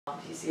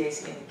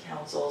PCAC and the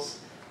councils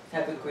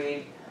have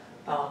agreed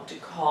to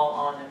call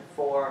on and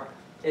for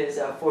is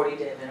a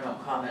 40-day minimum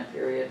comment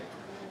period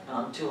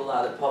to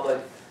allow the public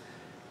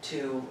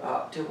to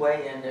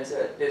weigh in. There's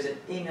an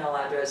email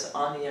address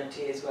on the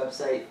MTA's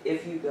website.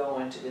 If you go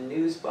into the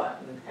news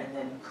button and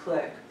then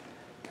click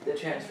the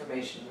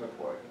transformation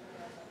report,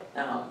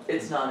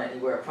 it's not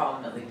anywhere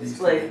prominently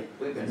displayed.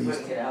 We've been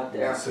putting it out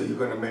there. So you're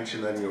going to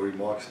mention that in your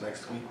remarks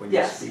next week when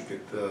Yes. you speak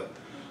at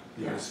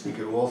you're going to speak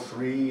at all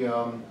three.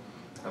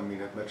 I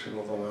mean, at Metro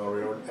North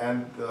Railroad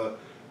and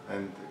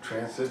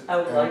Transit. I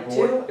would and like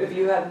board. to, if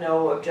you have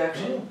no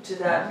objection to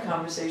that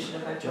conversation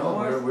at Metro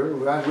North.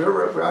 We're out here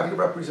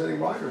representing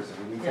riders,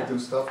 and we can do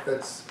stuff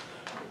that's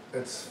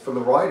for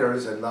the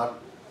riders and not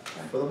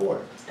for the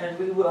board. And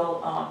we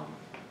will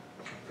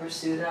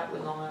pursue that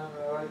with Long Island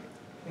Railroad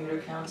Commuter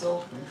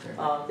Council.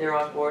 Okay. They're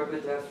on board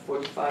with the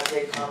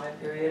 45-day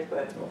comment period,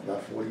 but No,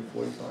 not 40,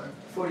 45?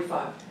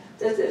 45.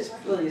 It's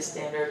really a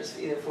standard, it's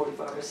either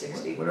 45 or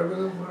 60.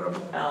 Whatever.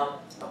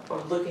 Or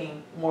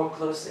looking more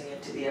closely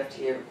into the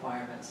FTA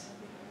requirements.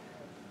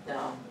 And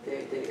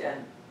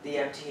the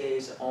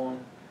MTA's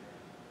own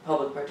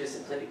public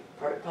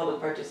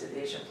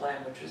participation plan,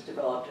 which was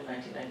developed in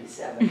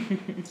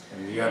 1997.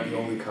 And you have the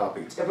only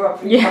copy.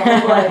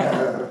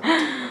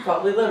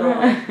 Probably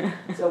literally.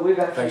 So we've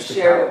actually Thanks to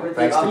shared it Carol. with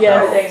Thanks to the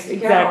Carol. thanks to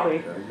Carol.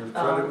 Exactly. Give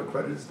credit where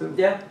credit is due.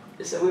 Yeah,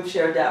 so we've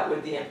shared that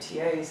with the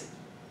MTA's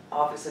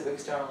Office of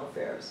External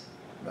Affairs.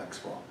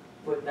 Maxwell.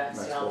 With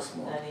Max Young,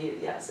 Small. and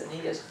he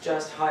has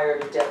just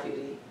hired a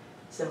deputy,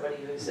 somebody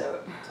who's a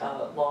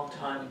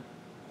long-time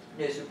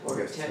news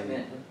reporter, Yes, Tim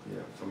Minton. Yeah,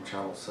 from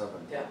Channel 7.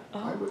 Yeah.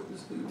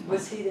 Eyewitness News.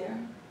 Was he there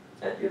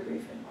at your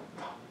briefing?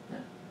 No.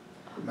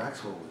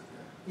 Maxwell was there.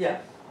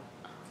 Yeah.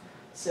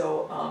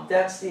 So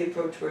that's the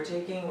approach we're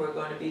taking. We're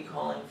going to be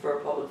calling for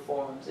public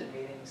forums and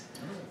meetings.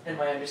 And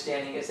my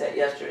understanding is that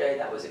yesterday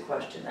that was a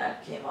question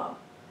that came up.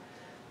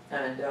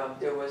 And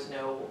there was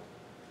no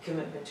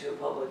commitment to a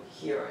public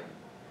hearing,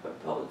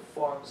 but public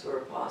forums were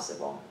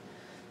possible.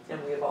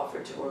 And we have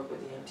offered to work with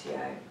the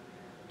MTA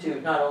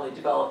to not only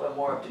develop a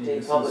more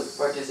up-to-date public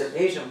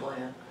participation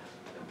plan,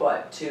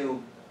 but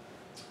to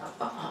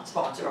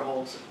sponsor or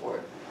hold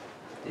support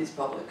these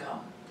public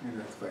And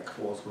that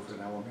falls within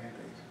our mandate.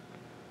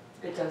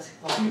 It does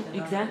fall within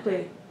our Exactly.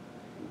 mandate.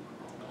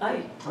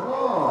 Hi.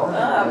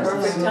 Oh,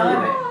 Perfect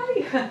timing.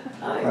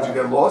 Hi. Did you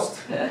get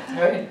lost? That's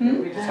right.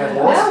 We just Had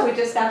got lost? No, we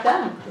just got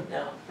done.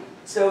 No.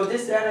 So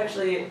that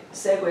actually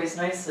segues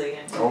nicely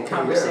into the Okay,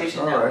 conversation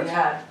yeah, that we alright.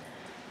 had.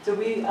 So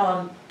we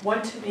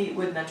want to meet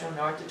with Metro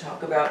North to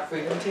talk about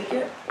Freedom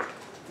Ticket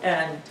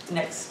and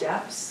next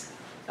steps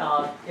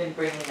in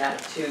bringing that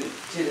to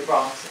the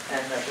Bronx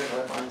and Metro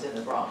North runs in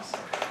the Bronx.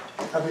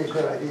 That'd be a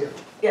good idea.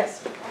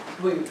 Yes,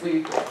 we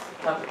wouldn't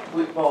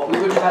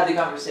have had the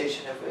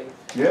conversation if we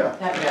Yeah.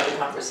 hadn't had the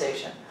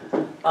conversation.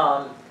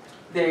 I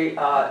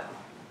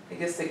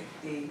guess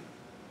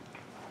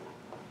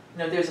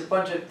there's a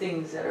bunch of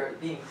things that are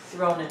being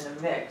thrown in the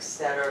mix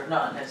that are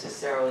not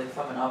necessarily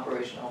from an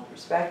operational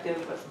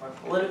perspective, but from a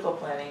political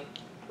from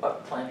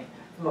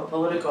a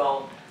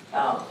political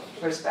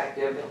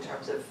perspective in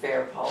terms of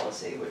fare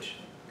policy, which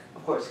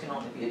of course can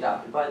only be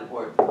adopted by the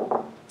board,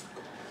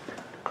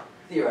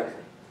 theoretically.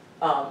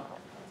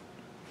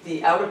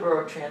 The Outer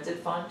Borough Transit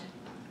Fund,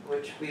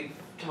 which we've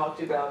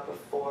talked about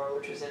before,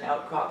 which was an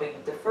outcropping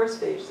of the first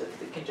phase of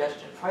the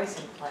congestion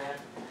pricing plan,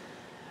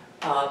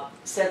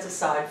 sets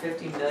aside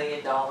 $50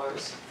 million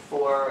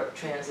for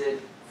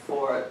transit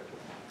for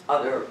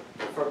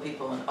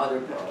people in other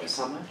boroughs.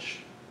 How much?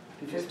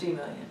 50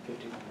 million.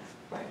 50 million.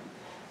 Right.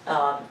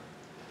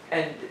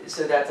 And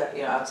so that's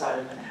outside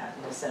of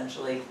Manhattan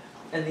essentially.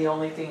 And the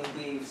only thing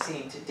we've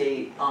seen to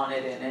date on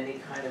it in any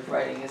kind of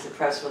writing is a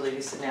press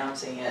release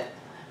announcing it.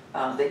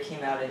 That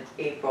came out in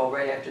April,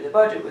 right after the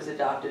budget was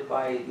adopted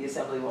by the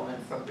Assemblywoman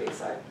from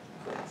Bayside,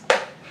 Queens.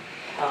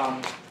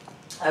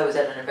 I was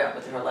at an event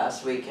with her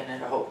last week and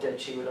had hoped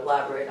that she would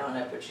elaborate on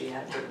it, but she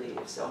had to leave.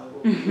 So I will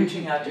be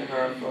reaching out to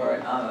her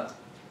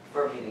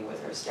for a meeting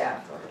with her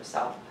staff or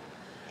herself.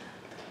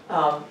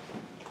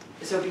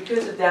 So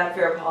because of that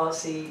fair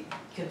policy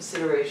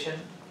consideration,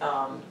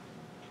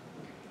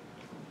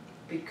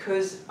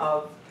 because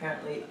of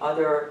apparently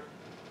other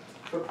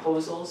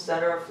proposals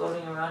that are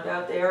floating around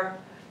out there,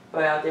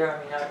 by out there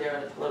I mean out there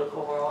in the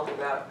political world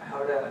about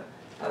how to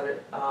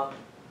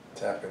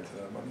Tap into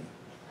that money.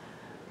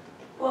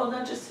 well,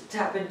 not just to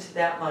tap into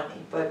that money,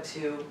 but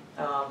to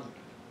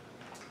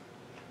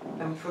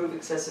improve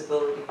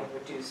accessibility and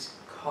reduce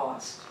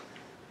cost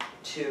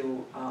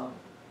to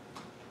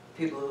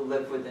people who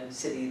live within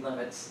city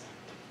limits,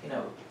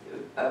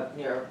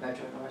 near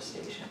Metro North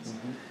stations.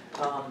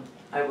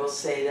 I will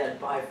say that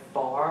by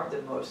far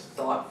the most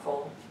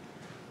thoughtful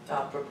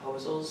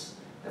proposals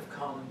have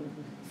come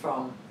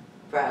from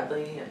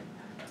Bradley and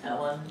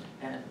Ellen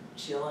and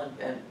Sheila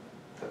and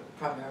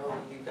primarily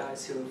you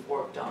guys who have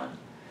worked on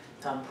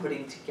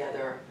putting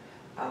together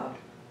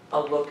a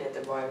look at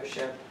the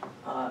ridership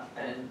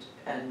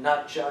and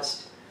not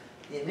just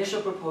the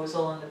initial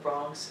proposal in the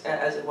Bronx,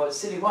 as it was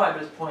citywide,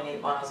 was 0.8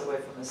 miles away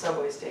from the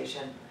subway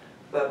station.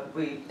 But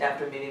we,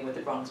 after meeting with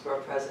the Bronx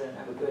Borough President,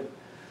 have a good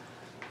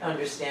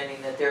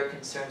understanding that their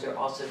concerns are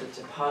also the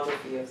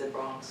topography of the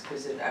Bronx,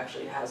 because it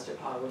actually has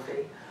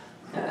topography,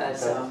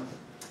 as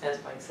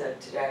Mike said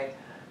today,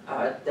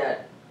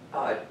 that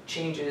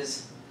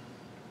changes.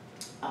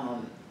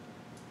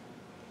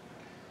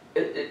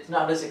 It's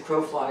not as a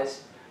crow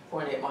flies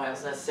 0.8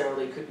 miles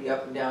necessarily, could be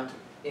up and down,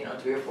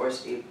 3 or 4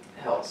 steep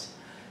hills.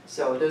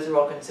 So those are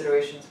all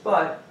considerations,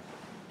 but,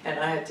 and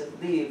I had to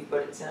leave,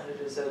 but it sounded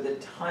as though the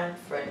time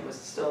frame was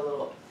still a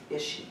little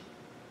ishy.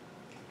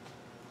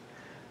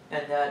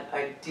 And that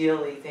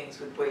ideally things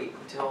would wait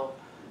until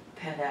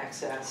Penn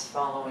access,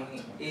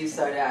 following East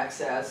Side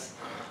access,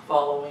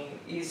 following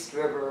East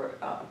River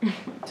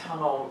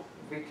tunnel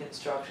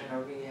reconstruction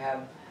or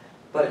rehab.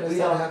 But we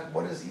don't have.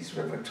 What does East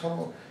River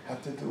Tunnel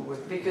have to do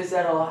with? Because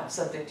that'll have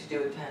something to do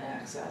with Penn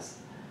access.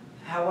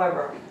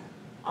 However,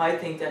 I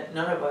think that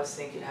none of us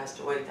think it has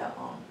to wait that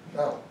long.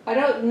 No. I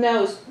don't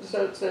know,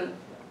 so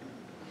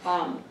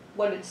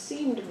what it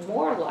seemed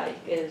more like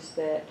is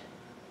that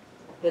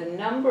the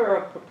number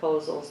of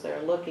proposals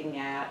they're looking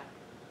at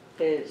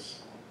is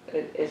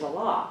a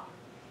lot.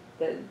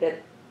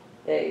 That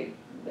they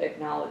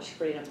acknowledge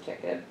Freedom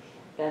Ticket.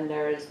 Then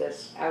there is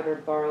this Outer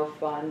Borough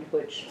Fund,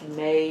 which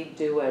may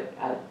do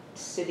a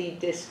city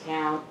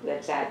discount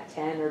that's at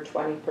 10 or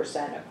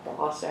 20%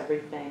 across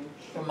everything.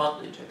 For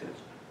monthly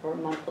tickets. For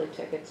monthly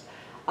tickets.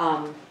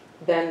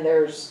 Then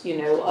there's,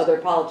 other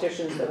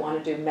politicians that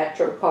want to do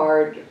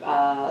MetroCard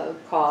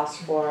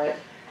costs for it.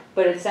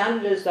 But it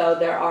sounded as though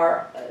there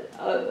are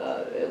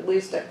at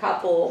least a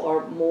couple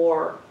or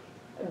more,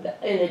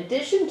 in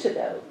addition to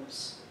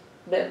those,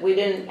 that we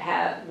don't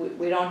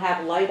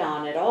have light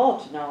on at all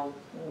to know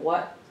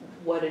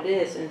what it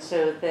is, and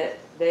so that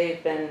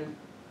they've been,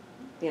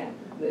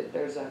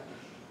 there's a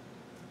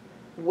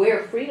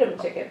where Freedom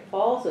Ticket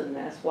falls in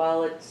this.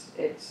 While it's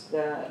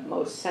the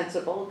most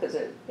sensible because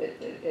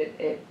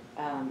it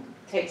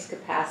takes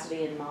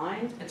capacity in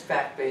mind. It's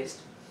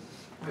fact-based.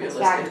 It's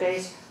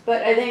fact-based,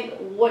 but I think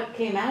what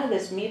came out of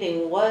this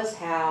meeting was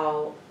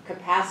how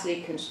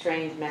capacity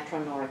constrained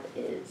Metro North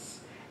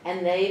is.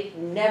 And they've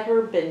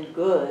never been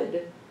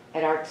good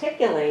at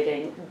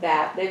articulating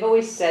that. They've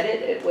always said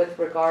it with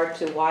regard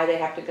to why they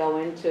have to go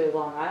into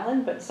Long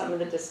Island, but some of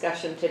the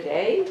discussion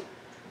today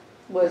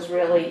was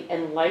really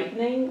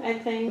enlightening, I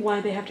think.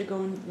 Why they have to go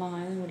in Long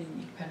Island? What do you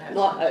mean?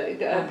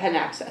 Penn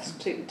access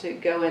to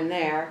go in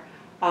there.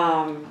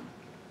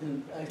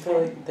 And I feel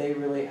like they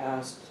really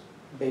asked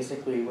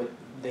basically what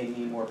they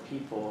need more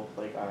people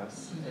like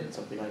us. Mm-hmm. It's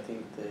something I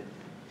think that,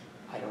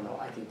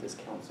 I think this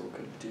council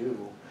could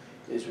do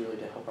is really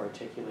to help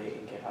articulate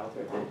and get out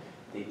there that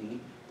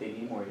they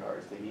need more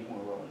yards, they need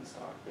more rolling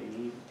stock, they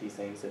need these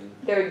things, and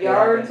their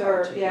yards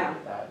are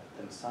that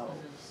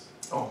themselves.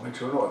 Oh,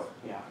 Metro North.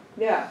 Yeah.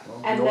 Yeah,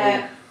 well, and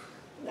that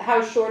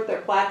how short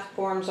their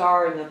platforms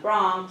are in the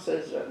Bronx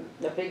is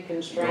a big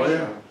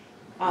constraint.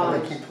 Oh, yeah.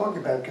 They keep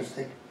talking about it because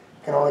they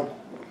can only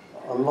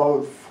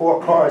unload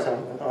 4 cars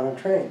on a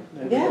train.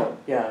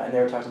 Yeah. And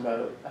they were talking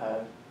about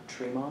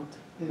Tremont,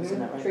 isn't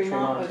that right?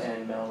 Tremont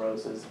and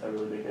Melrose is a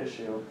really big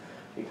issue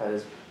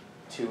because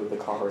 2 of the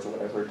cars or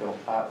whatever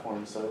don't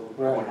platform, so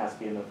one has to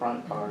be in the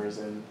front cars,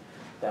 and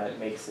that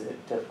makes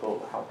it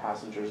difficult how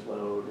passengers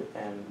load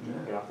and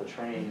get off the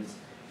trains,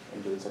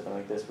 and doing something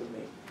like this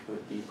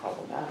would be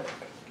problematic.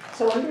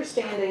 So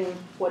understanding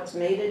what's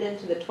made it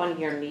into the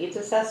 20-year needs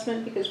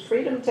assessment, because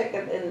Freedom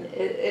Ticket and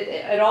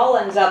it all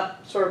ends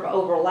up sort of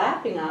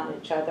overlapping on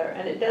each other,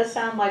 and it does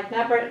sound like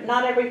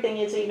not everything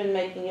is even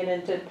making it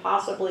into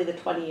possibly the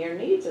 20-year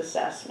needs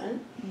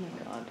assessment. Oh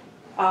my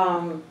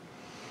God.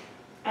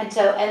 And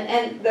so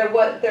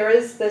there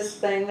is this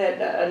thing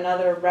that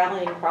another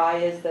rallying cry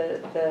is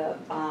the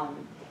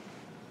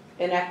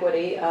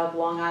inequity of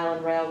Long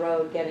Island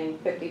Railroad getting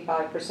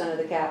 55% of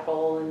the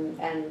capital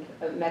and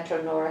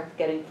Metro North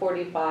getting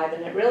 45%,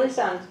 and it really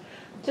sounds,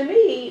 to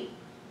me,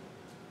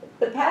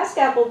 the past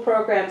capital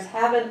programs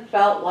haven't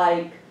felt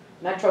like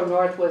Metro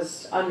North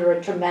was under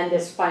a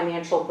tremendous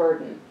financial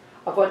burden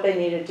of what they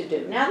needed to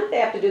do. Now that they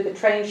have to do the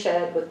train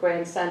shed with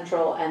Grand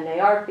Central, and they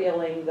are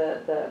feeling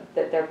that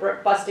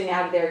they're busting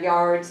out of their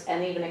yards,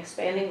 and even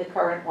expanding the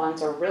current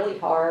ones are really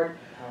hard,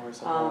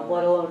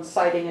 let alone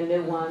siting a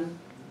new one.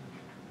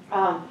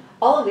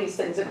 All of these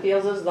things, it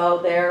feels as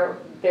though they're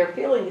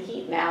feeling the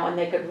heat now, and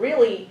they could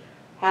really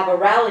have a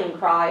rallying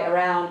cry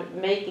around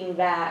making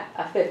that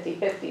a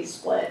 50-50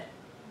 split.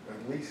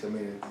 At least, I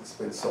mean, it's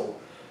been so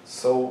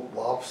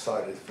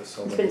lopsided for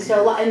so many years.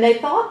 And they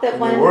thought that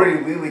they were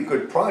really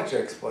good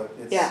projects, but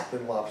it's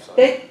been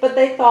lopsided. But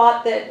they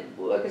thought that,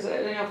 because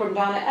from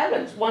Donna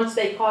Evans, once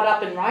they caught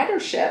up in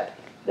ridership,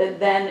 that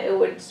then it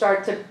would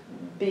start to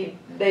be,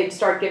 they'd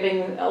start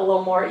giving a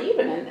little more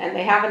even, and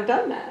they haven't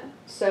done that.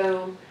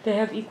 So they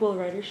have equal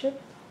ridership?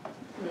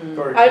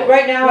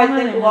 Right now, I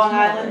think Long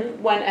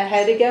Island went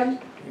ahead again.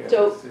 Yeah,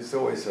 so it's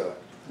always a...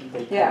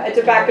 Yeah, it's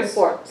a back and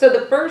forth. So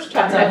the first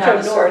time Depends on how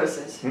Metro the North...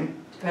 services.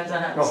 Depends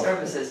on how the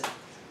services.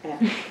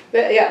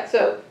 But yeah,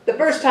 so the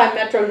first time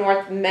Metro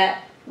North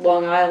met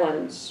Long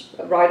Island's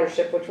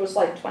ridership, which was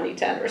like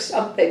 2010 or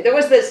something, there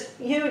was this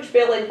huge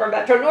feeling for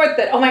Metro North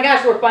that, oh my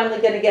gosh, we're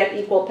finally gonna get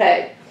equal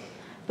pay.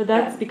 But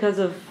that's because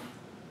of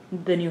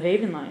the New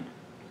Haven line,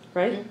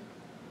 right? Mhm.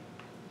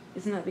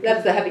 Isn't that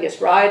because That's the heaviest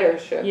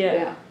ridership, Yeah.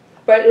 yeah.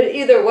 But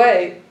either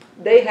way,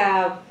 they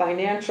have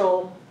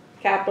financial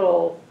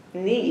capital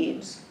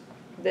needs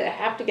that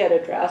have to get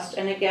addressed.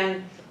 And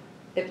again,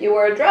 if you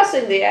are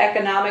addressing the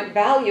economic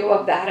value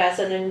of that as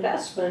an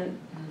investment,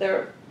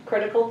 they're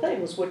critical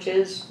things, which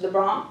is the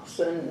Bronx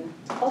and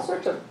all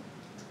sorts of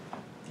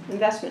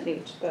investment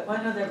needs. But Well,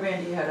 I know that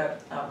Randy had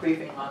a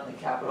briefing on the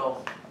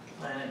capital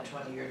plan and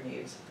 20-year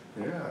needs.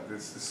 Yeah,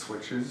 it's the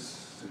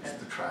switches, it's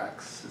the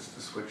tracks, it's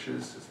the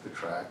switches, it's the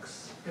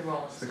tracks, They're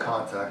rolling it's the stone.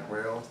 contact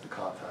rail, it's the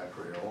contact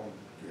rail.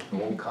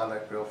 The old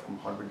contact rail from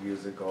 100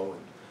 years ago,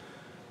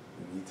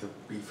 and we need to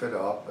beef it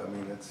up. I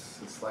mean,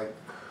 it's like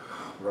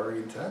very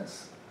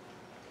intense.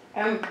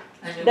 And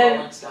new Then-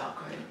 rolling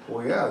stock, right?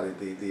 Well, yeah,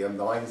 the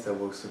M9s that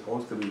were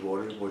supposed to be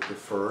ordered were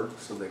deferred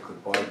so they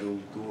could buy dual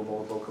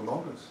mode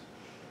locomotives,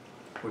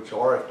 which the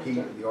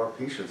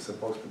RFP should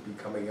supposed to be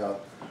coming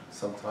out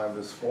sometime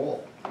this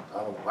fall. I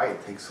don't know why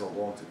it takes so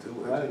long to do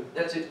it. Right.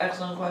 That's an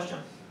excellent question.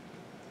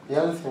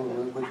 The other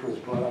thing which was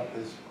brought up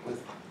is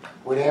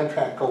would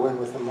Amtrak go in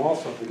with them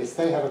also, because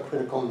they have a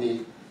critical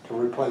need to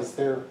replace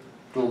their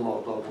dual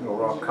mode You know,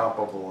 we're all locomotives.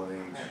 comparable in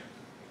age.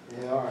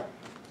 They are,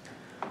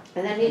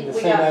 and then and the we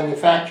same got,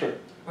 manufacturer.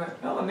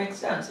 Right, no, it makes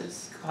sense,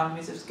 it's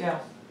economies of scale.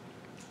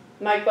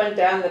 Mike went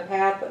down the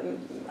path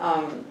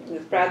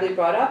that Bradley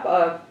brought up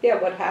of, yeah,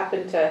 what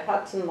happened to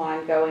Hudson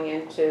Line going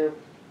into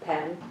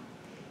Penn.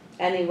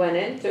 And he went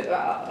into,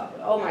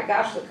 oh my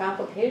gosh, the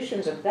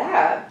complications of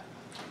that.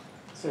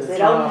 So it's They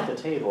not don't- off the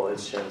table,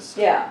 it's just.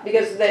 Yeah,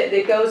 because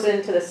it goes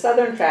into the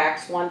southern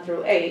tracks 1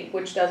 through 8,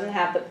 which doesn't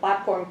have the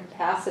platform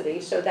capacity,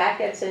 so that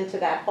gets into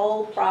that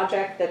whole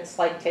project that's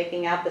like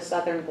taking out the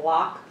southern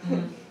block,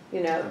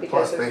 you know, And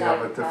because plus, they there's not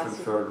have a different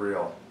capacity. third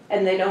rail.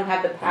 And they don't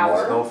have the And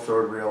there's no power,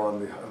 third rail on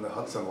the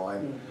Hudson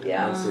line.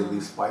 yeah. And say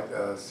these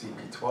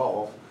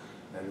CP12,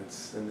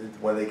 and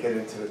when they get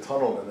into the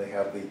tunnel, then they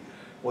have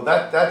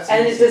that's.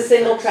 And it's easy a to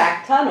single fix.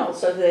 track tunnel,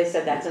 so they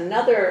said that's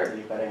another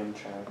You've got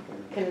Amtrak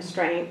and.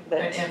 constraint And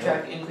that,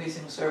 Amtrak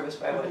increasing service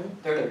by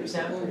what, 30%?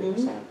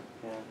 30%,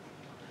 yeah.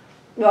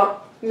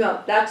 well,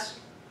 no, that's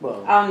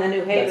Well, on the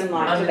New Haven That's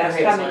line, on so the that's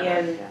New Haven coming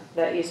line, in, yeah.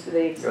 the east,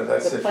 Yeah,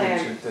 that's the if plan.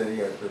 you should,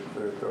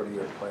 the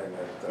 30-year plan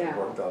that Yeah.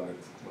 worked on it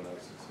when I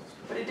was successful.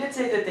 But it did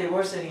say that they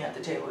were sitting at the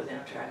table with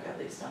Amtrak, at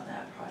least on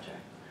that project,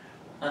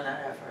 on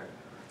that effort.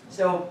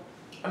 So,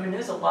 I mean,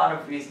 there's a lot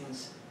of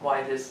reasons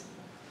why this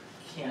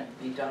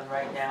can't be done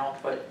right now,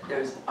 but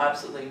there's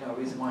absolutely no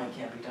reason why it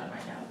can't be done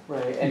right now.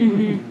 right,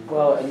 and,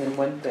 well, and then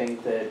one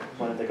thing that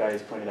one of the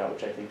guys pointed out,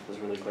 which I think was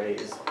really great,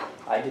 is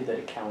I did the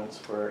accounts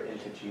for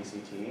into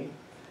GCT,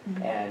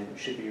 and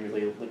should be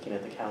really looking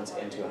at the counts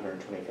into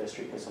 125th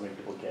Street, because so many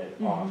people get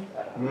off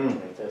at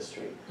 125th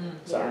Street.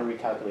 So I'm gonna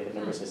recalculate the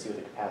numbers to see what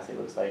the capacity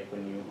looks like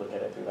when you look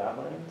at it through that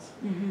lens.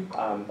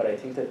 But I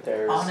think that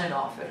there's. On and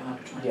off at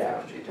 125th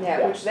Yeah. Street.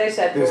 Yeah, which they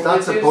said will There's not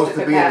reduce the supposed to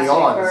be any capacity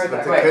ons, further.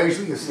 but Right.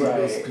 occasionally you see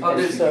those Right. people. Oh,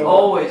 there's So-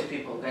 always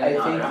people I getting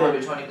on think at that-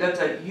 120, that's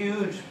a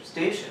huge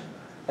station.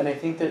 And I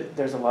think that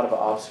there's a lot of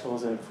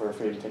obstacles in for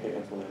freedom ticket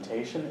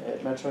implementation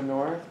at Metro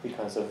North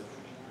because of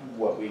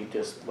what we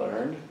just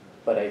learned.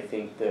 But I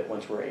think that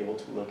once we're able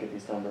to look at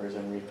these numbers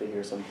and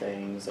refigure some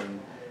things and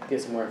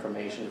get some more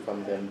information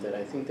from them, that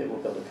I think that we'll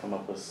be able to come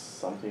up with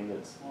something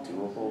that's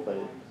doable, but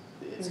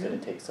it's gonna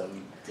take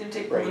some. It's gonna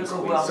take Brain political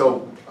squeeze. will.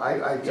 So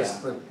I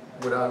just,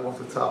 without off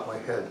the top of my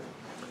head,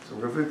 so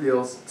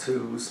Riverdale's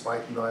 2,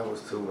 Spike and I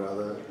was 2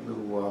 rather,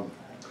 new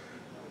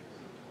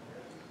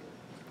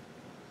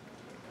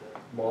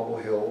Marble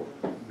Hill,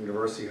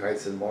 University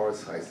Heights and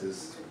Morris Heights,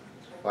 there's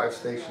 5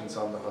 stations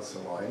on the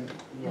Hudson line.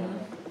 Yeah.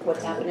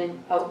 What's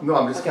happening? Oh. No,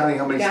 I'm just okay. counting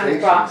how many Down in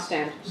stations. Bronx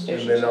stand, And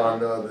stations. then on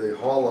the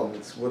Harlem,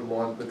 it's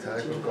Woodlawn,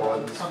 Botanical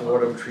Gardens,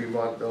 Fordham,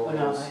 Tremont,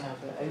 Melrose. have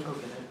it, I go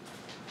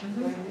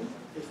get it.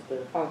 It's the.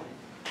 Oh,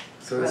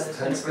 So Rather there's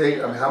than 10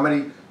 states, I mean, how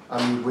many,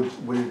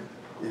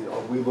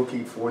 are we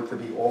looking for it to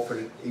be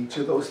offered at each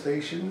of those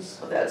stations?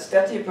 So that's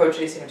the approach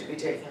they seem to be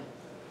taking.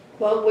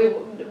 well,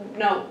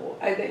 no,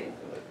 I think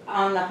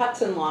on the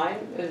Hudson line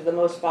is the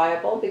most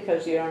viable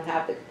because you don't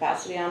have the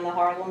capacity on the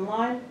Harlem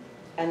line.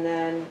 And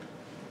then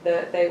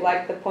they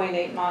like the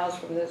 0.8 miles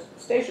from the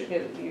station,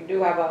 you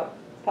do have a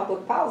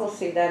public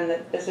policy then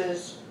that this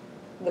is,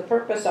 the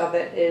purpose of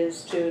it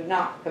is to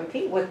not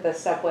compete with the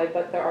subway,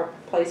 but there are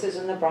places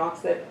in the Bronx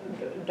that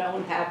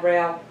don't have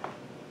rail.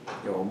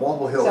 You know,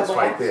 Marble Hill is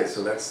Subway right there, access.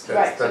 so that's,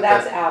 Right, so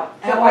that's out.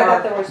 So I However,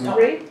 thought there was no.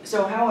 3.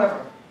 So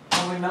however,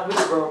 when we met with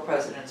the borough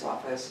president's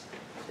office,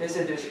 they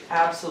said there's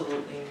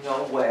absolutely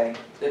no way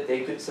that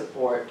they could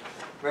support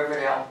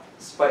Riverdale,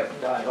 Spike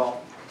and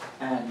Dival,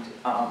 and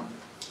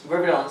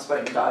Riverdale and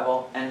Spike and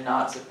Dival, and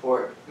not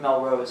support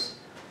Melrose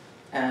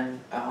and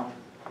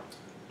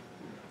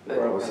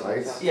Melrose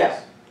Heights. Yeah,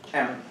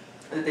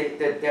 that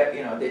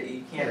you know, that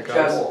you Yeah, can't got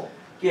 'em just all.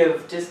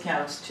 give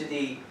discounts to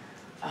the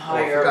I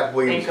higher forgot income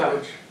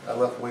Williamsbridge. I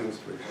left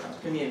Williamsbridge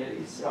out.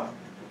 communities, so.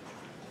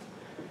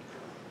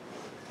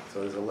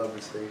 So there's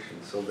 11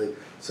 stations.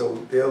 So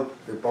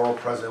the borough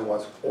president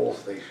wants all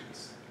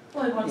stations.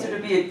 Well, he wants it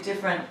to be a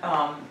different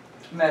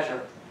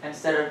measure,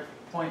 instead of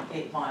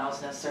 0.8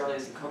 miles necessarily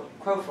as the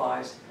crow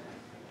flies,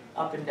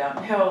 up and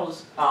down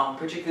hills,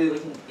 particularly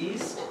looking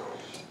east,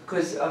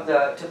 because of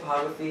the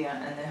topography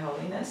and the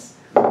hilliness.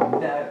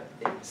 That,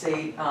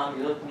 say,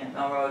 you're looking at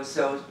Melrose,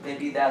 so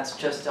maybe that's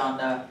just on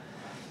the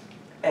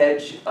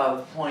edge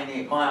of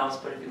 0.8 miles,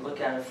 but if you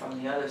look at it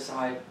from the other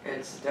side,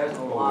 there's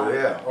a lot. Oh,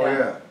 yeah, oh, Yeah.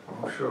 yeah,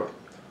 oh, sure.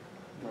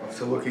 Right.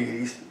 So looking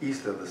at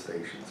east of the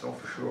stations, oh,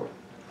 for sure.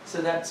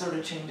 So that sort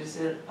of changes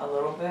it a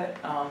little bit.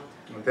 And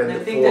then And I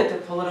the think four- that the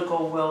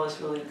political will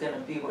is really gonna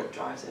be what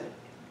drives it,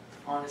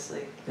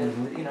 honestly. That,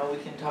 Mhm. you know, we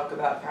can talk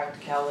about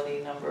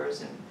practicality,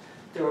 numbers, and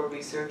thorough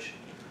research.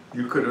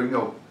 You could,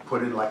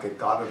 put in like a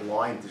dotted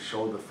line to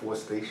show the 4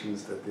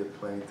 stations that they're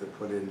planning to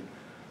put in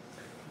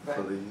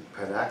for Right. the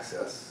Penn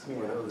access, Yeah.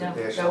 the Yeah,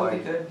 dash that would be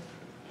line. good.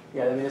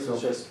 Yeah, I mean, this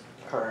was just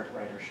current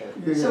ridership.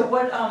 Yeah, So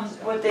yeah.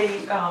 what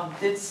they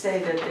did say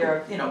that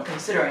they're,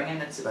 considering,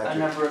 and it's Thank a you.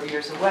 number of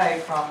years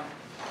away from,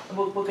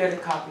 we'll get a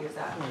copy of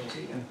that to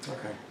you.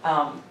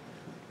 Okay.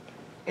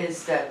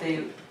 Is that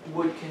they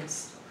would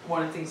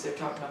one of the things they're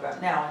talking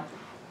about now, and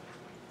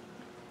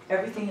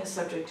everything is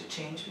subject to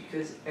change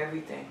because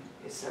everything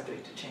is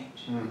subject to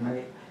change,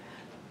 Mhm.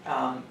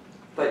 right?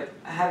 But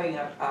having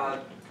a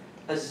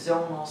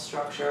zonal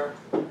structure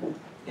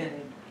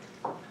in,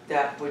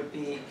 that would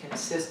be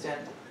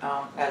consistent,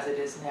 as it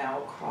is now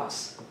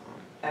across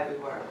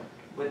everywhere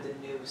with the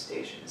new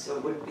station. So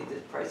it wouldn't be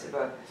the price of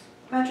a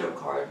Metro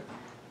card,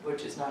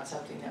 which is not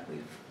something that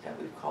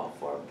we've called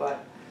for,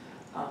 but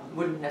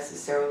wouldn't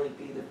necessarily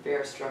be the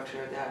fare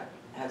structure that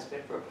has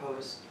been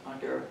proposed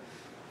under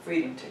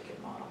Freedom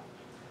Ticket model.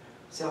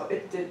 So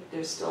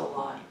there's still a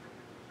lot.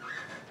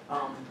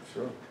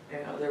 Sure.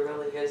 There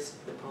really is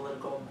the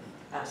political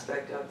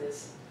aspect of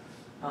this.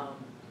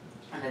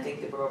 And I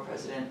think the borough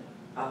president,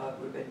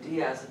 Ruben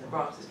Diaz in the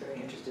Bronx, is very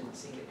interested in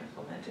seeing it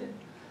implemented.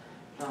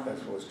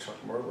 That was Chuck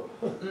Merlo.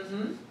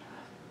 Mm-hmm.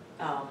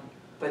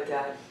 But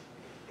that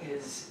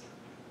is,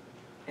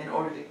 in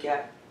order to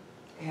get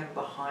him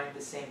behind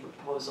the same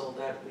proposal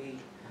that we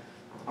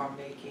are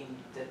making,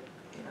 that,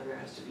 there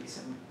has to be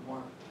some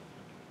more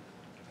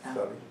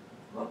Study.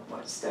 more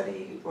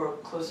study or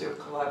closer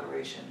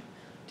collaboration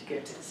to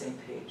get to the same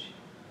page.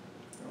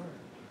 All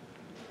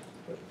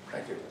right.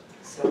 Thank you.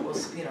 So we'll,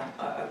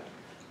 I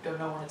don't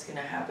know when it's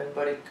gonna happen,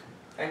 but it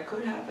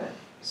could happen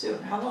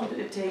soon. How long did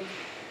it take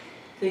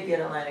to get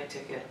Atlantic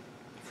ticket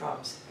from,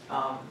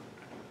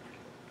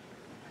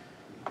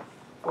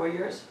 4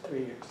 years? 3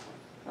 years.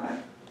 All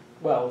right.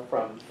 Well,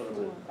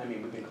 I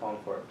mean, we've been calling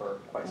for it for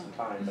quite some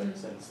time, but Mhm.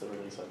 since the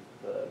release of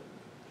the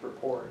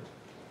report.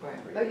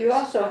 Right. But you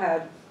also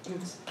had,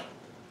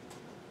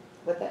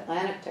 with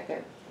Atlantic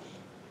ticket,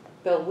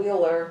 Bill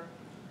Wheeler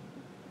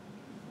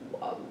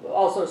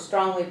also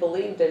strongly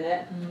believed in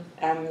it,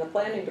 and the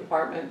planning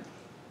department,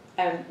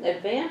 and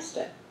advanced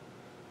it.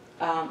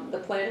 The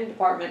planning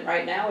department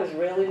right now is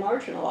really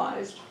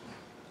marginalized.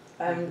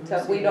 And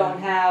so we don't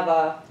have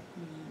a,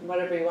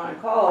 whatever you wanna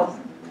call,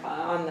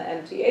 on the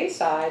MTA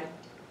side,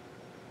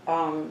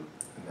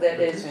 that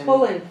is And-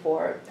 pulling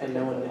for it. And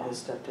no one particularly. has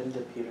stepped into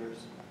Peter's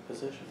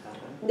position, have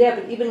they? Yeah,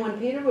 but even when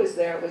Peter was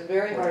there, it was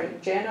very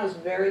hard, Jano's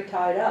very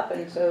tied up,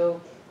 and so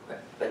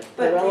But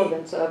the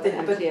relevance of but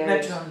MTA.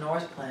 Metro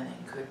North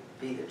planning could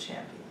be the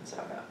champions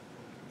of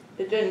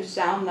it. It didn't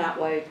sound that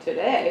way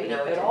today No, it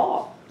at didn't.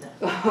 all.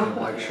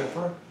 Mike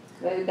Schiffer?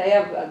 They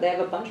have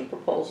a bunch of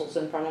proposals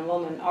in front of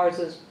them, and ours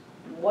is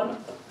one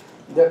of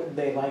them.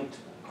 They liked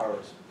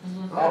ours.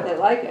 They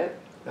like it,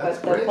 That's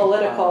but the great.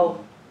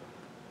 political,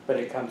 But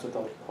it comes with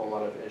a whole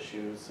lot of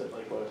issues, that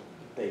like what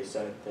they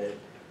said, that,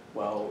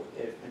 well,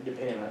 if,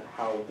 depending on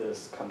how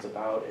this comes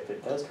about, if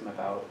it does come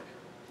about,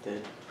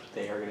 that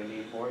they are gonna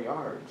need more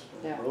yards.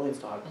 Yeah. Rolling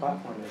stock,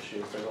 platform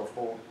issues, there's a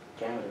whole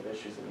gamut of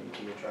issues that need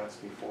to be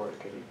addressed before it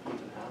could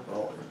even happen.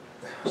 Well,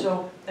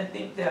 So I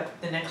think that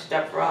the next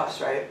step for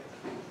us, right,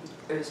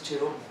 is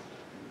to,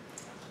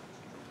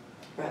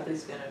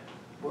 Bradley's gonna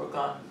work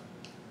on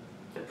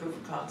the proof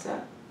of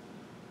concept,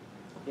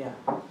 Yeah.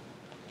 No.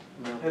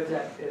 if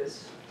that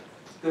is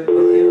good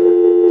with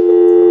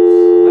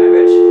you. Hi,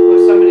 Rich.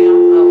 was somebody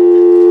on,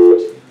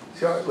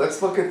 so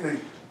let's look at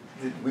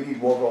we need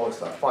more rolling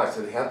stock, fine,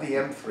 so they have the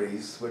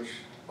M3s, which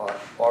are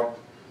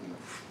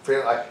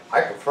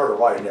I prefer to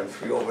ride an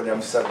M3 over an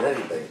M7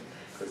 anything,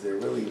 because they're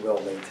really well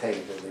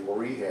maintained, and they were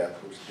rehabbed,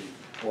 which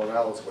the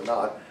Morales were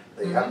not.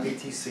 They have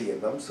PTC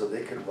in them, so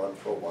they can run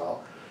for a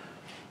while.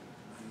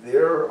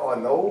 There are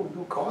no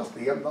new costs,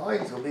 the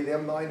M9s will be the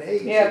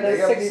M9As. yeah, and they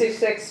the have these-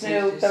 66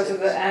 new, those are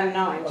the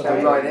M9s, The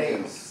right?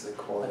 M9As, they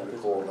call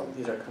them.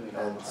 These are coming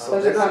And out. so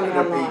Those they're are not coming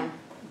gonna be, online.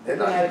 they're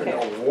not even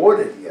Connecticut.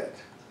 awarded yet.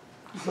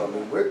 So I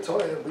mean, we're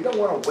talking, we don't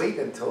wanna wait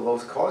until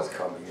those cars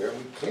come here,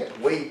 we can't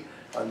wait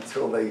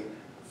until they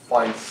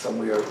find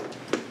somewhere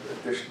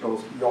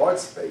additional yard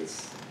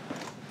space.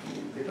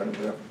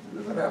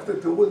 we're gonna have to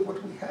do with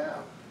what we have.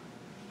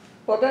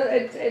 Well,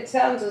 it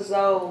sounds as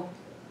though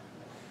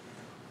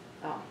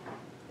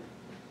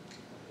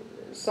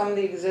some of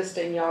the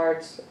existing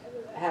yards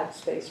have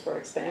space for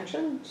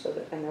expansion, so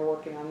that, and they're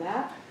working on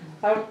that.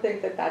 I don't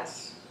think that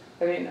that's,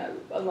 I mean,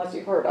 unless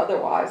you've heard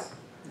otherwise.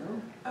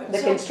 The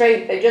So-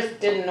 constraint, they just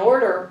didn't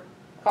order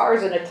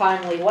cars in a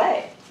timely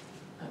way.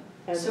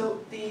 And- So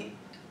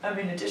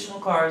additional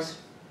cars,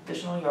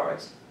 additional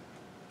yards,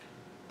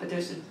 but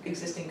there's an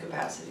existing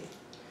capacity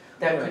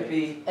that could Right.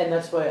 be And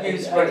that's why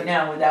used right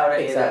now without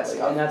any of that exactly,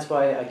 stuff. and that's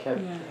why I kept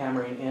Yeah.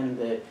 hammering in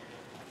that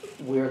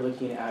we're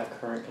looking at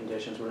current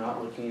conditions, we're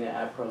not looking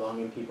at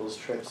prolonging people's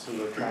trips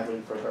who are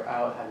traveling further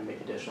out, having to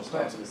make additional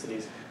stops in the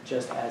cities,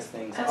 just as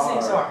things are. As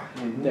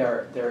things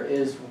are. There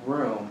is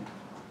room,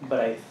 but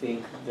I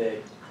think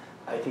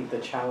the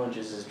challenge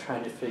is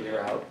trying to figure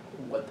out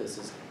what this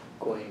is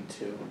going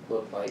to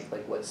look like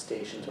what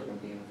stations are gonna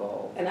be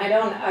involved. And I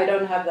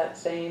don't have that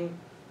same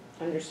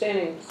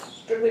understanding,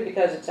 strictly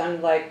because it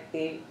sounded like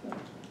the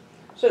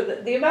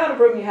amount of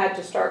room you had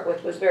to start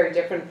with was very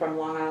different from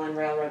Long Island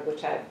Railroad,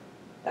 which had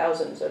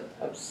thousands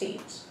of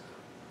seats.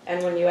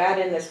 And when you add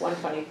in this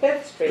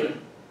 125th Street,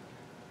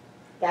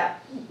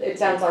 that, it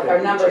sounds like our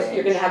numbers,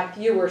 you're gonna have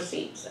fewer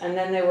seats. And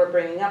then they were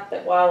bringing up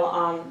that while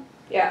on,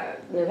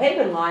 New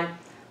Haven line,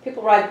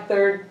 people ride the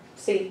third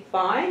seat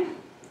fine,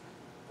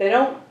 they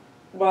don't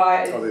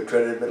ride. Oh, they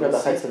dreaded No, middle the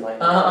seat. Hudson line.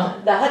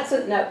 The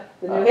Hudson, no,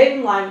 the New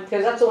Haven line,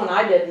 because that's the one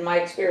I did in my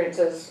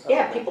experiences,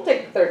 yeah, people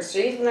take the third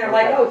street and they're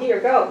like, Okay. oh, here,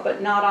 go,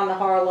 but not on the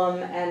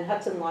Harlem and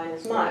Hudson line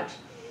as much.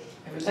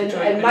 It was and- a choice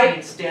and between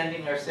Mike-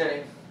 standing or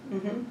sitting,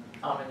 Mm-hmm.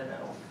 I'm in the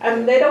middle.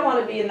 And they don't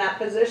wanna be in that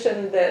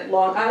position that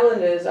Long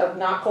Island is of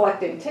not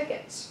collecting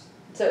tickets,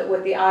 so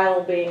with the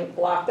aisle being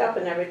blocked up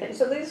and everything,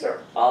 so these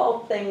are all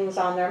things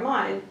on their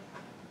mind.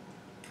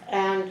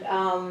 And,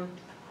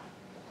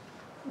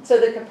 so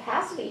the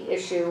capacity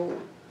issue,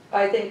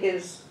 I think,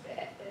 is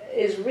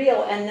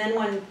real, and then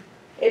when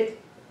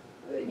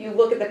you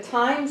look at the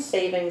time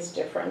savings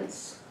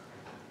difference,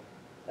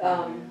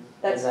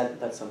 that's,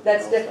 That's something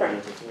that's else that I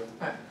different. need to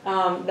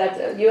do.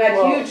 that's, you had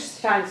Well, huge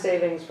time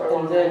savings for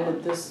Long And then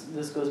Island.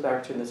 this goes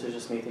back to, and this is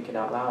just me thinking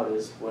out loud,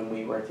 is when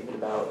we were thinking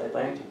about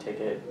Atlantic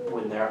ticket,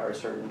 when there are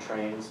certain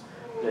trains,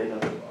 they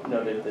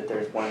noted that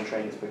there's one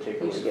train that's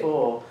particularly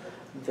full,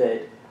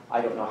 that I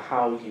don't know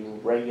how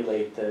you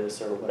regulate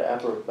this or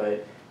whatever,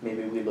 but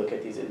maybe we look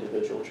at these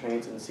individual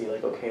trains and see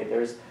like, okay,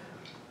 there's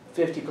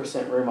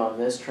 50% room on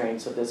this train,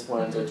 so this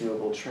one's a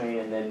doable train,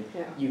 and then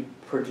Yeah. you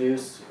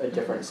produce a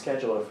different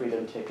schedule, a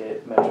freedom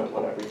ticket, metro,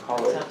 whatever you call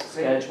it, Sounds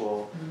great.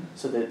 schedule, Mhm.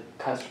 so that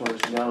customers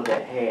know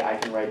that, hey, I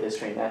can ride this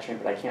train, that train,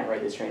 but I can't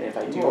ride this train, if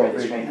I do Well, ride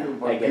this they train, do, I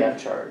but get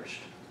people- upcharged,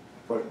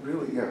 But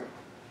really, yeah,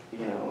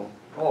 you know?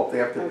 oh, if they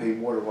have to pay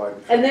more to ride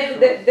the train.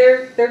 And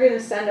sure. they're gonna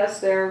send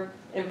us their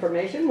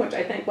information, which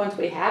I think once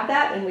we have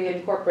that and we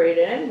incorporate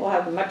it in, we'll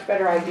have a much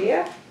better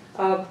idea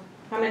of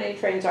how many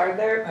trains are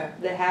there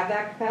Right. that have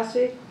that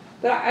capacity.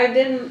 But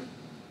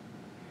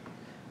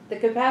the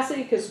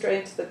capacity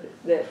constraints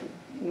that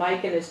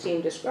Mike and his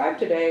team described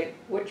today,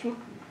 which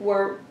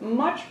were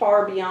much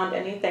far beyond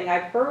anything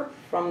I've heard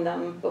from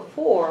them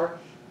before,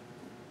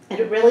 and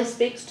it really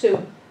speaks to,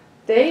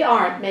 they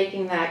aren't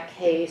making that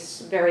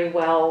case very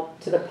well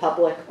to the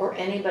public or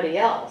anybody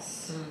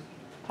else.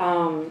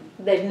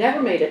 They've never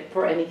made it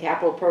for any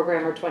capital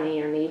program or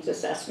 20-year needs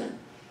assessment.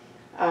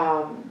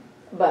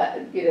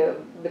 But,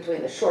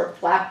 between the short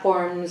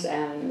platforms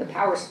and the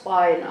power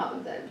supply and all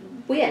that,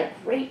 we had a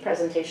great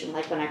presentation,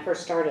 like when I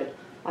first started,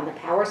 on the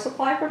power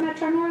supply for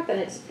Metro North, and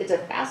it's a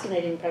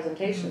fascinating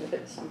presentation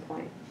at some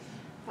point.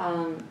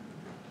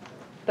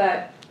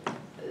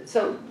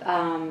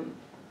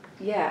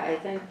 I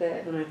think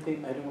that, And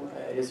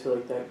I just feel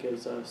like that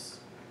gives us,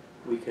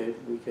 we could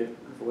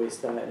voice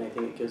that, and I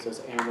think it gives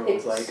us ammo, it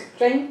of like,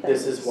 strengthens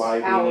this is why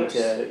we need ours.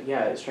 to,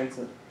 it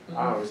strengthens Mhm.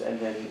 ours, and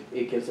then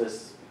it gives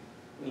us,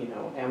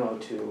 ammo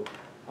to,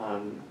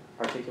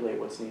 articulate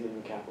what's needed in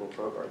the capital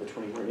program, the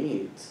 20-year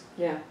needs,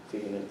 Yeah.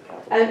 feeding into the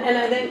capital And I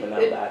program, think even though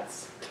it-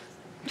 that's,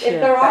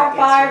 If there are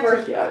That 5 or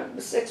gets Yeah.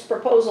 6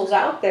 proposals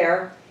out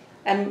there,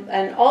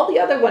 and all the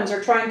other ones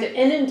are trying to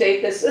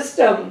inundate the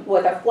system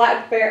with a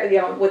flat fare,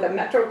 with a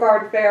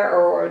MetroCard fare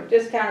or a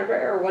discounted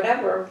fare or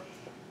whatever,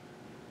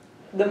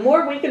 the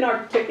more we can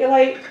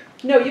articulate,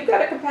 no, you've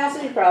got a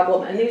capacity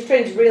problem, and these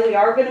trains really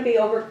are gonna be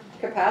over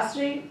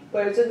capacity,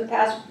 whereas in the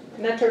past,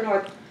 Metro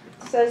North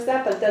says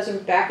that, but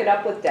doesn't back it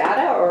up with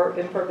data or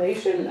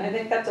information. I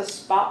think that's a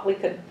spot we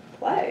could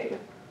play,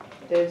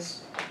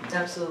 is,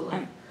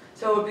 Absolutely.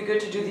 So it would be good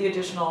to do the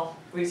additional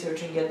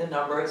research and get the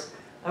numbers.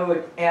 I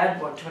would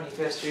add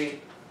 125th Street,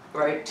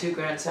 right, to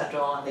Grand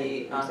Central on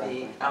the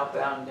Exactly.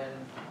 outbound and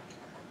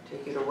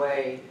take it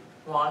away.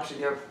 Well,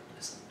 actually, there are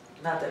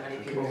not that many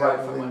It people can ride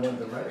have from only one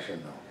 125th.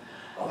 direction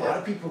though. A lot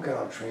of people get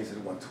on trains at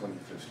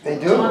 125th Street. They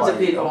do. Tons of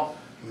Why, you people. know?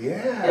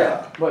 Yeah.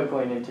 Yeah. what,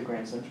 going into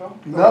Grand Central?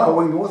 No,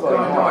 going north,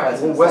 Going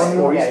north. Well, west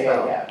or Yeah,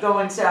 eastbound. yeah.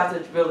 Going south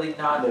is really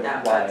not The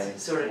that, wide.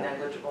 that's sort of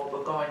negligible,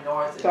 but going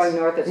north is. going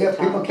north is Yeah, a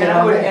people town. get And I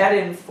on would there. add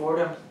in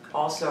Fordham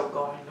also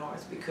going north.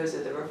 North because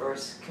of the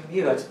reverse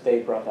commute. They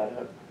brought that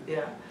up,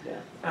 Yeah, yeah.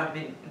 I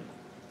mean,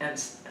 and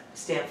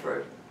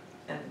Stanford,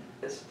 and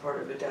as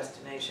part of a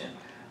destination.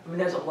 I mean,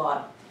 there's a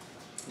lot.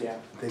 Yeah.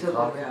 Did To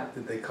look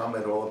at. they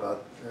comment at all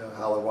about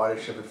how the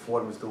ridership at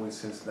Fordham is doing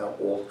since now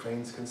all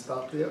trains can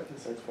stop there?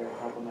 So it's very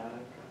problematic.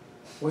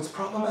 What's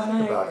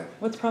problematic about it?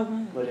 What's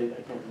problematic? But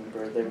I can't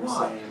remember, they were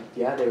What? saying,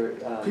 yeah, they were,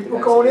 the People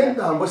guys going said in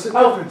that- now, what's the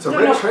Oh, difference, a no,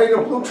 red no. train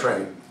or blue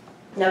train?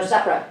 No,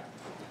 separate.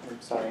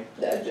 I'm sorry.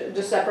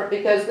 Just separate,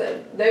 because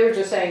they were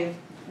just saying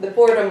the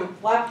Fordham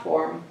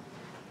platform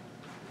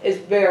is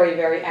very,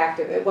 very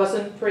active. It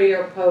wasn't pre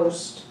or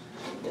post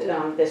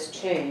this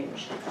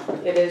change.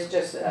 It is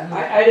just,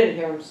 I didn't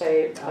hear him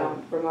say,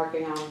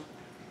 remarking on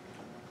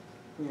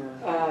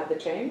Yeah. the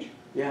change,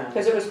 Yeah,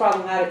 because it was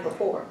problematic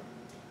before.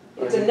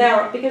 It's a Right.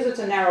 narrow, because it's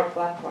a narrow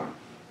platform.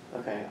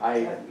 okay,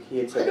 he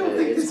had I said don't that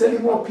think it's there's any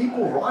been more people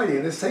problematic.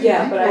 riding, the same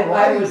Yeah, people but are I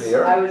riding was,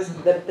 there.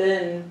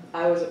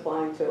 I was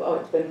applying to, oh,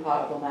 it's been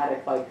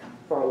problematic like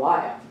for a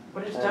while.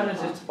 What it's done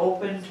is it's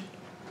opened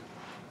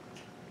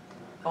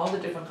all the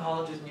different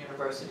colleges and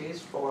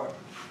universities for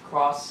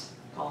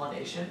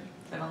cross-pollination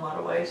in a lot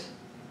of ways.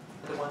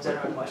 The ones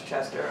that are in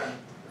Westchester and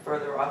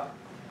further up.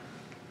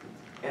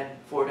 And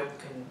Fordham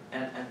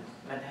and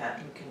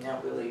Manhattan can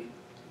now really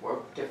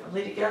work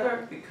differently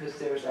together because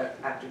there's that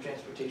active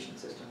transportation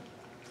system.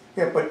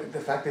 Yeah, but the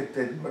fact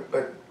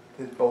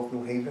that both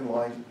New Haven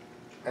line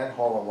and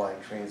Harlem line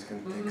trains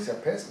can Mhm.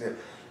 accept passengers,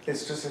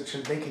 it's just, it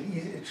should make it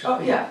easy, it Oh, should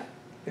be, yeah,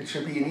 it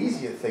should be an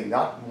easier thing,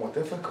 not more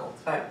difficult.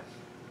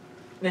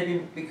 maybe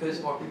because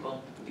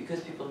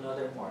people know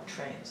there are more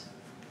trains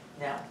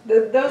now.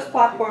 Those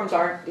platforms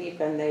aren't deep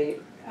and they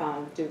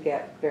do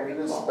get very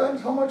They full.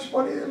 spend how much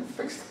money to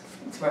fix it?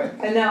 Right.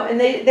 I know, and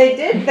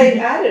they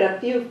added a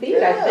few feet, I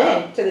Yeah.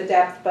 think, to the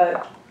depth,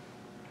 but,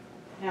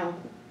 you know,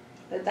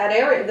 that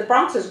area, the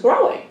Bronx is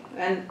growing,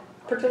 and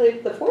particularly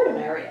the Fordham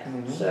area,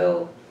 Mhm.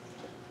 so,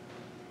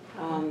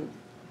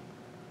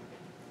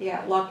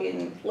 yeah,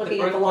 looking The at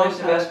the long birthplace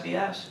of term.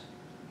 SBS.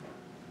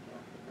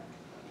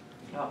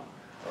 No,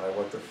 I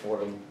went to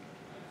Fordham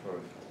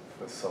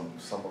for some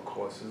summer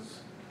courses,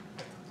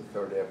 the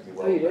Third Avenue,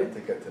 Oh, you did? to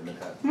get to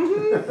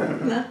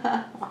Manhattan.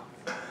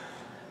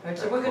 right,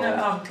 so we're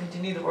gonna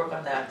continue to work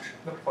on that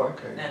report,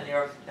 Okay. and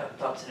your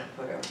thoughts and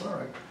input All are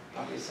right,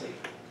 obviously.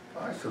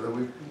 all right, so then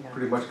we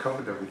pretty much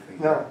covered everything.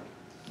 No.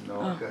 No,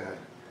 Oh. go ahead.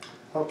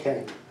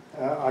 Okay,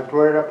 I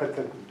brought it up at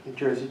the New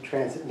Jersey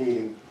Transit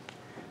meeting.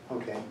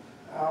 Okay,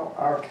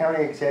 our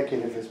county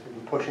executive has been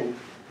pushing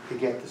to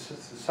get the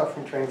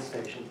Suffern train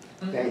station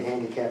made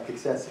handicapped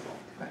accessible.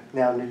 Right.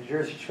 Now, New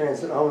Jersey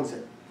Transit owns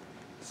it,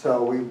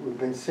 so we've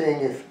been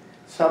seeing if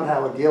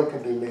somehow a deal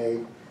can be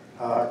made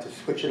to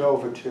switch it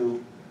over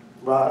to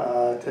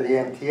the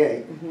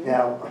MTA. Mhm.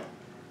 Now,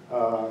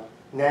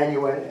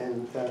 Nanuet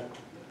and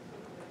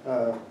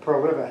Pearl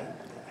River,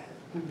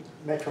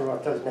 Metro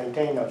North does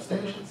maintain those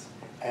stations,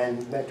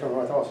 and Metro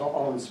North also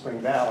owns Spring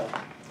Valley.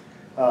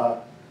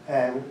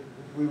 And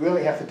we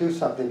really have to do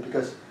something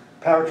because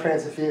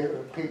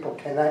paratransit people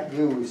cannot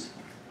use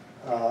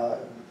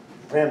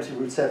Ramsey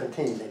Route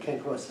 17, they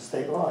can't cross the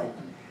state line.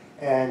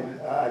 And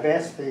I've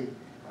asked the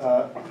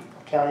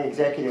county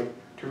executive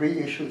to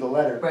reissue the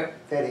letter Right.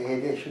 that he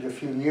had issued a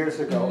few years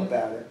ago Mhm.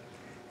 about it,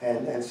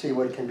 and see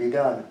what can be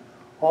done.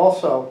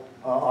 Also,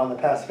 on the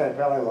Pascagoula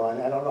Valley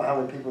line, I don't know how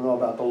many people know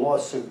about the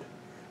lawsuit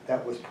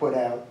that was put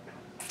out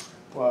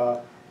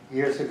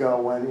years ago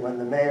when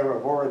the mayor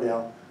of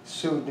Oradell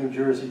sued New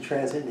Jersey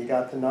Transit, and he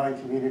got the 9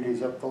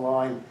 communities up the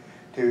line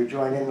to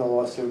join in the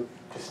lawsuit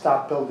to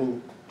stop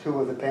building 2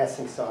 of the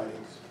passing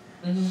sidings.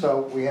 Mhm.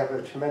 So we have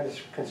a tremendous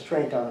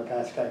constraint on the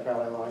Pascagoula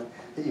Valley line,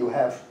 that you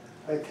have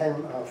a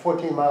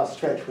 14-mile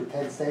stretch with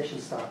 10 station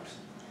stops.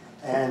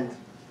 And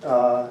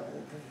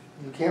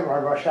you can't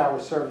run rush hour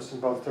service in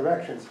both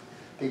directions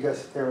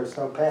because there is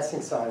no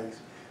passing sidings.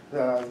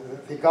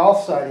 The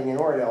golf siding in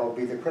Oradell will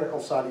be the critical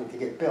siding to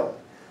get built.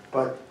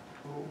 But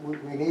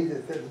we need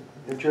the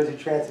New Jersey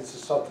Transit to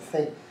start to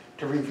think,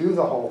 to review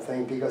the whole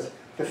thing, because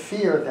the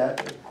fear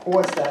that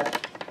caused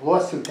that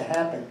lawsuit to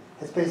happen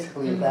is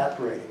basically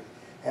evaporating.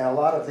 And a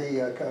lot of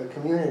the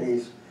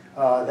communities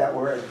that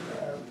were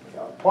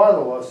part of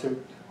the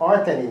lawsuit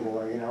aren't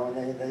anymore, you know,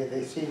 and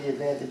they see the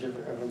advantage of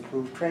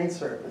improved train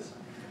service.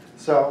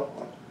 So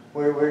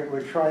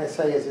we're trying to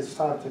say is it's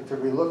time to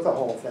relook the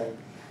whole thing.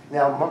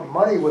 Now,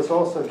 money was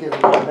also given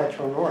to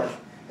Metro North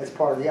as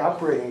part of the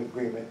operating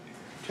agreement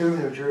to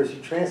New Jersey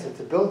Transit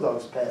to build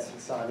those passing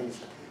sidings,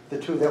 the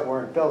 2 that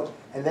weren't built,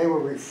 and they were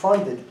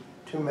refunded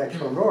to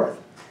Metro North.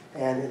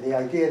 And the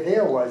idea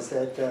there was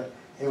that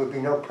there would be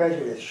no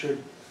prejudice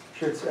should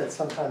at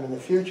some time in the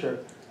future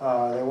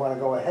they want to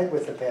go ahead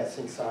with the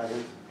passing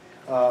siding,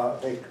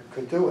 they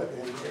could do it.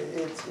 And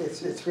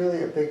it's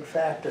really a big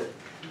factor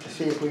to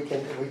see if we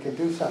can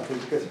do something,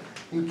 because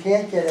you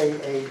can't get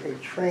a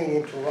train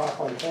into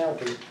Rockland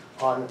County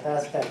on the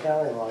Pascagoula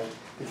Valley line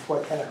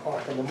before 10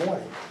 o'clock in the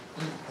morning.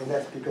 And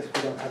that's because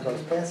we don't have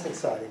those passing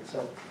sidings.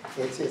 So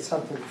it's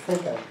something to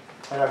think of.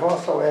 And I've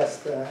also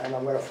asked, and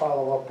I'm going to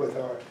follow up with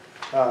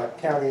our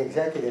county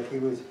executive, he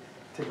was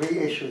to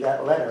reissue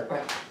that letter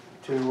Right.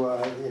 to,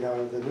 you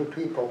know, the new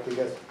people,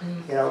 because,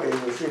 you know,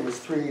 it was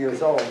 3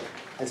 years old,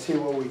 and see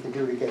what we can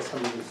do to get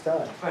some of this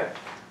done. Right.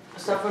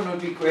 Stuff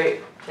would be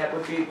great. That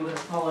would be, we're gonna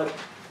call it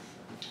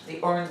the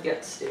Orange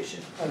Get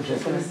Station. I'm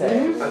just gonna say.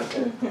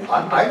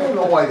 I don't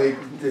know why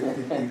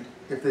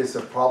if there's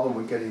a problem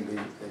with getting the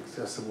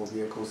accessible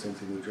vehicles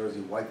into New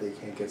Jersey, why they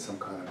can't get some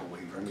kind of a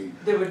waiver. I mean,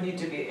 There would need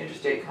to be an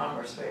interstate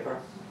commerce waiver.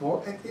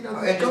 well, you know.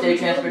 Or interstate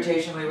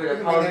transportation waiver, there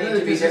I probably mean, need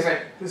to be this is- different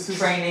this is-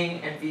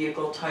 training and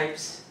vehicle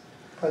types.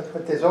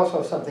 But there's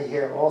also something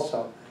here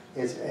also,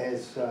 is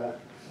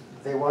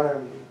they want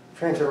a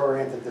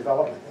transit-oriented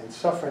development, and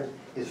Suffern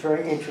is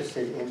very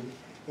interested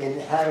in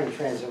having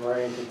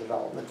transit-oriented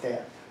development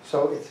there.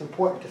 So it's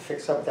important to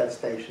fix up that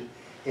station.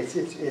 It's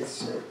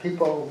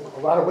people, a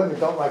lot of women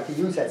don't like to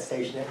use that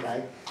station at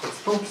night, it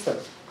spooks them.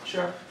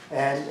 Sure.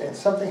 And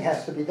something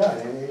has to be done,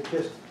 and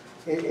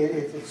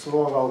it's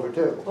long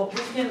overdue. Well,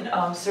 we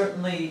can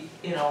certainly,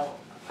 you know,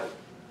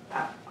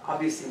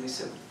 obviously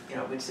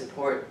we'd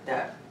support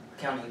that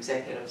county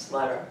executive's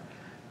letter.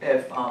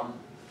 If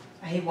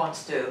he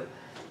wants to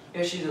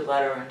issue the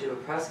letter and do a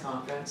press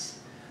conference,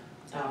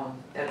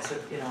 that's,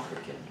 we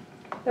can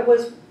There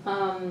was,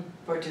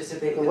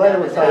 participate The with letter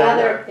that. was the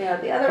other, yeah,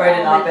 the other Write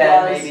an element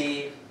op-ed, was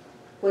maybe,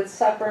 with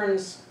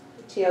Suffern's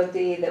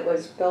TOD that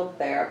was built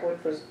there,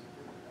 which was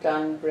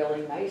done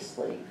really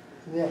nicely.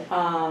 Yeah,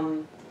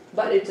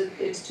 But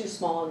it's too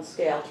small in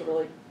scale to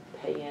really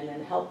pay in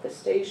and help the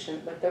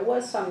station. But there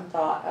was some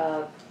thought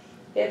of,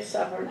 if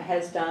Suffern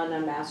has done a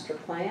master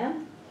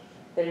plan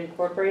that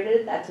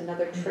incorporated it, that's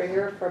another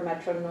trigger for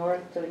Metro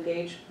North to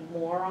engage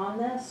more on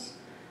this.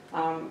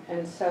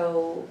 And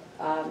so,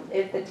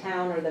 if the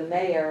town or the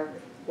mayor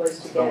was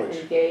to get Village.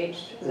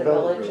 engaged, the The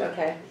village, village.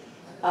 okay,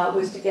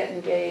 was to get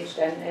engaged,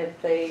 and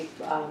if they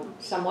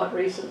somewhat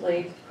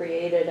recently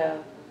created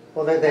a,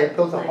 well, they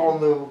built a whole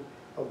new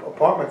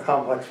apartment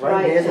complex right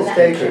Right, near the and that-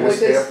 station. Can the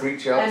which is- staff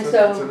reach out and to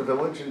so- the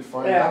village and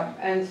find yeah, out?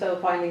 and so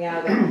finding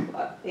out,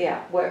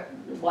 yeah, where,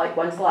 like,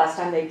 when's the last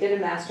time they did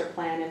a master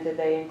plan, and did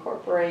they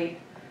incorporate,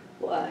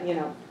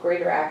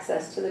 greater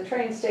access to the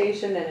train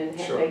station, and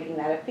Sure. making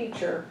that a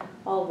feature,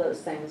 all of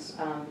those things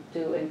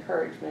do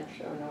encourage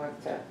Metro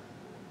North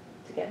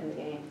to get in the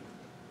game.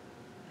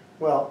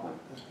 Well,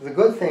 the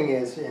good thing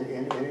is,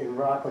 in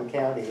Rockland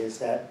County, is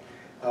that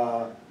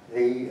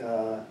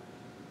the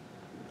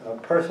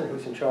person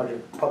who's in charge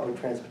of public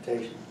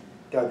transportation,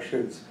 Doug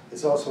Schutz,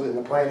 is also in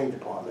the planning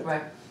department.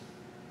 right.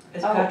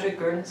 Is Oh, Patrick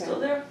Gurdon still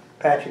there?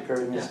 Patrick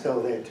Gurdon is Yeah.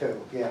 still there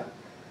too, yeah.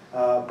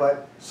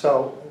 But,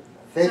 so,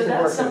 they So can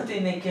that's work,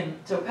 something they can,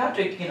 so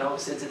Patrick,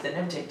 sits at the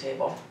intake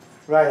table.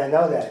 right, I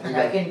know that. And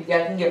that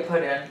can get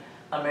put in,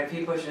 if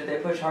he pushes, they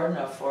push hard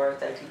enough for it,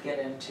 that could get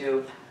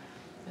into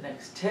the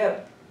next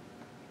tip.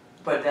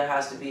 But that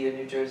has to be a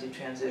New Jersey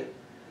Transit,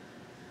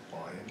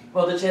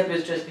 well, the tip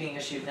is just being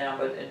issued now,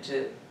 but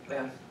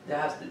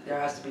there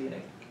has to be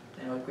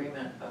an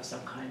agreement of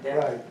some kind there.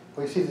 Right,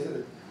 well, you see,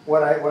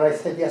 what I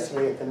said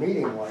yesterday at the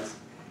meeting was,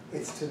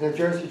 it's to New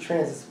Jersey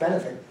Transit's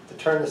benefit to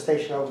turn the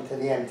station over to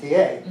the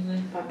MTA,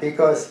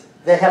 because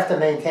they have to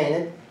maintain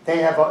it. They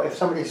have, if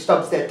somebody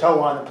stubs their toe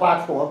on the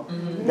platform,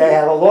 they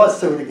have a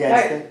lawsuit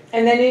against Right, it,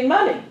 and they need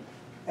money.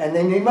 and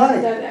they need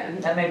money.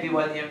 That may be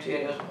why the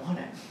MTA doesn't want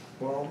it.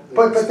 Well,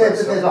 But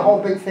there's a whole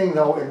big thing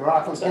though in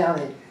Rockland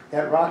County,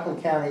 that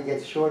Rockland County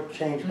gets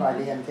shortchanged by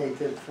the MTA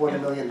to $40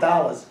 million.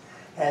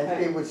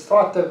 And it would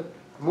start to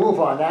move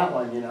on that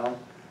one,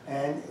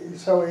 and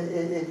so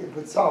it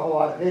would solve a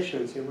lot of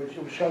issues. It would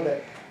show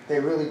that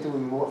they're really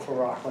doing more for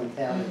Rockland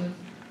County,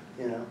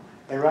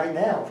 And right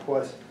now, of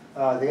course,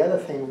 the other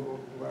thing,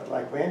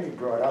 like Randy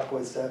brought up,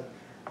 was the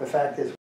fact is